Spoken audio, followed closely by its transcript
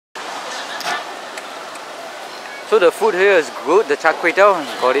So the food here is good. The Char Koay Teow,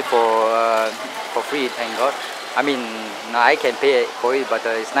 got it for free, thank God. I mean, I can pay for it, but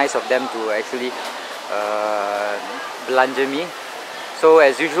it's nice of them to actually belanja me. So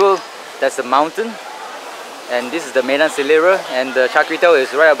as usual, that's the mountain, and this is the Medan Selera, and the Char Koay Teow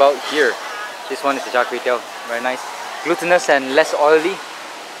is right about here. This one is the Char Koay Teow, very nice, glutinous and less oily.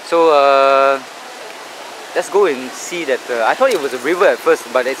 So let's go and see that. I thought it was a river at first,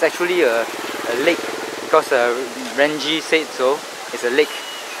 but it's actually a lake, because Renji said so. It's a lake.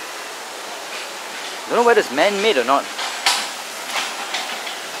 Don't know whether it's man-made or not.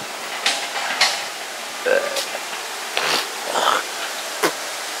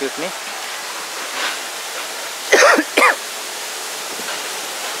 Excuse me.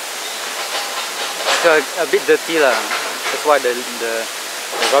 It's a bit dirty lah. That's why the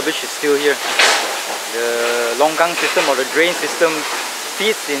rubbish is still here. The longkang system or the drain system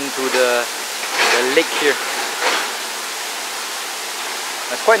feeds into the lake here.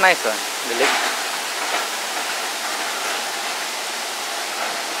 It's quite nice, the lake.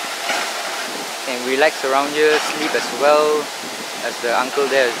 And relax around here, sleep as well as the uncle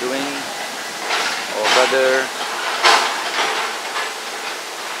there is doing, or brother.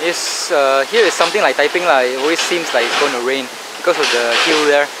 Here is something like Taiping lah. It always seems like it's going to rain because of the hill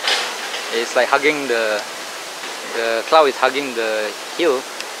there. It's like hugging the cloud is hugging the hill.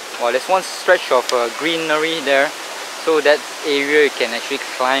 Well, there's one stretch of greenery there, so that area you can actually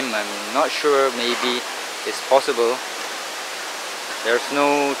climb. I'm not sure, maybe it's possible. There's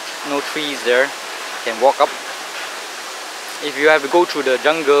no trees there. You can walk up. If you have to go through the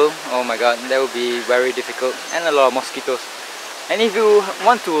jungle, oh my god, that would be very difficult, and a lot of mosquitoes. And if you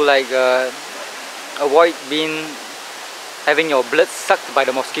want to like avoid having your blood sucked by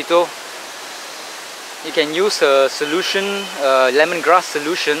the mosquito, you can use a solution, lemongrass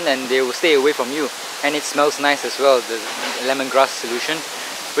solution, and they will stay away from you. And it smells nice as well, the lemongrass solution,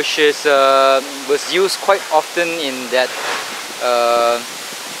 which was used quite often in that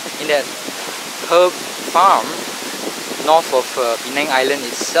herb farm north of Penang Island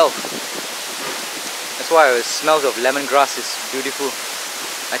itself. That's why the smells of lemongrass is beautiful.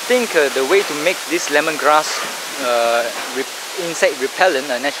 I think the way to make this lemongrass insect repellent,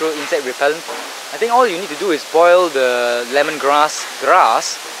 a natural insect repellent, I think all you need to do is boil the lemongrass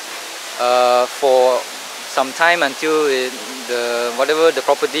grass for some time until whatever the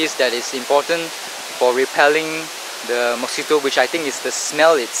properties that is important for repelling the mosquito, which I think is the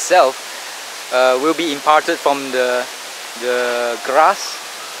smell itself, will be imparted from the grass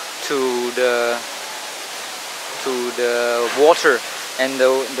to the water, and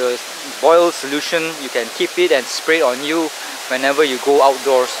the boiled solution, you can keep it and spray it on you whenever you go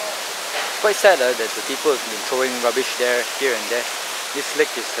outdoors. It's quite sad that the people have been throwing rubbish there, here and there. This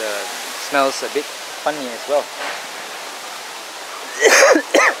lake smells a bit funny as well.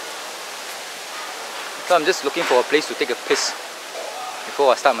 So I'm just looking for a place to take a piss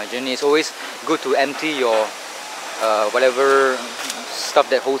before I start my journey. It's always good to empty your whatever stuff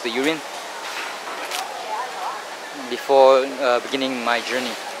that holds the urine before beginning my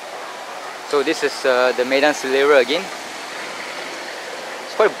journey. So this is the Medan Selera again.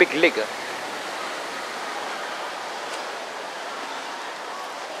 It's quite a big lake.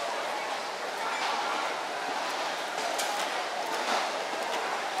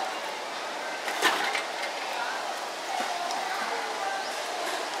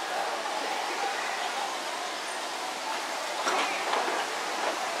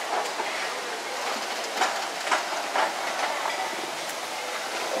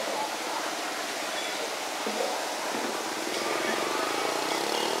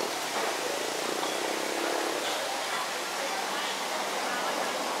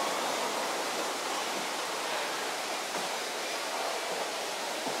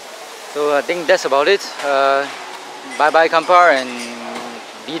 So I think that's about it. Bye bye Kampar and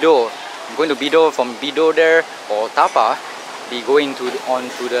Bido. I'm going to Bido. From Bido there, or Tapa, be going on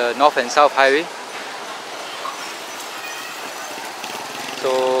to the North and South Highway.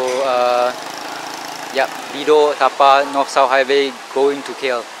 So yep, Bido, Tapa, North South Highway going to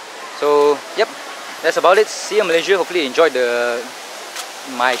KL. So yep, that's about it. See you in Malaysia. Hopefully you enjoyed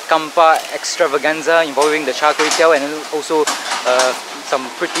my Kampar extravaganza involving the Char Koay Teow, and also some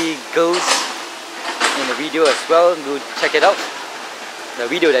pretty girls in the video as well. Do check it out. The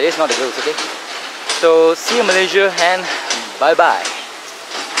video, that is, not the girls, okay? So see you in Malaysia, and bye bye.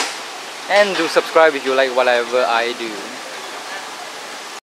 And do subscribe if you like whatever I do.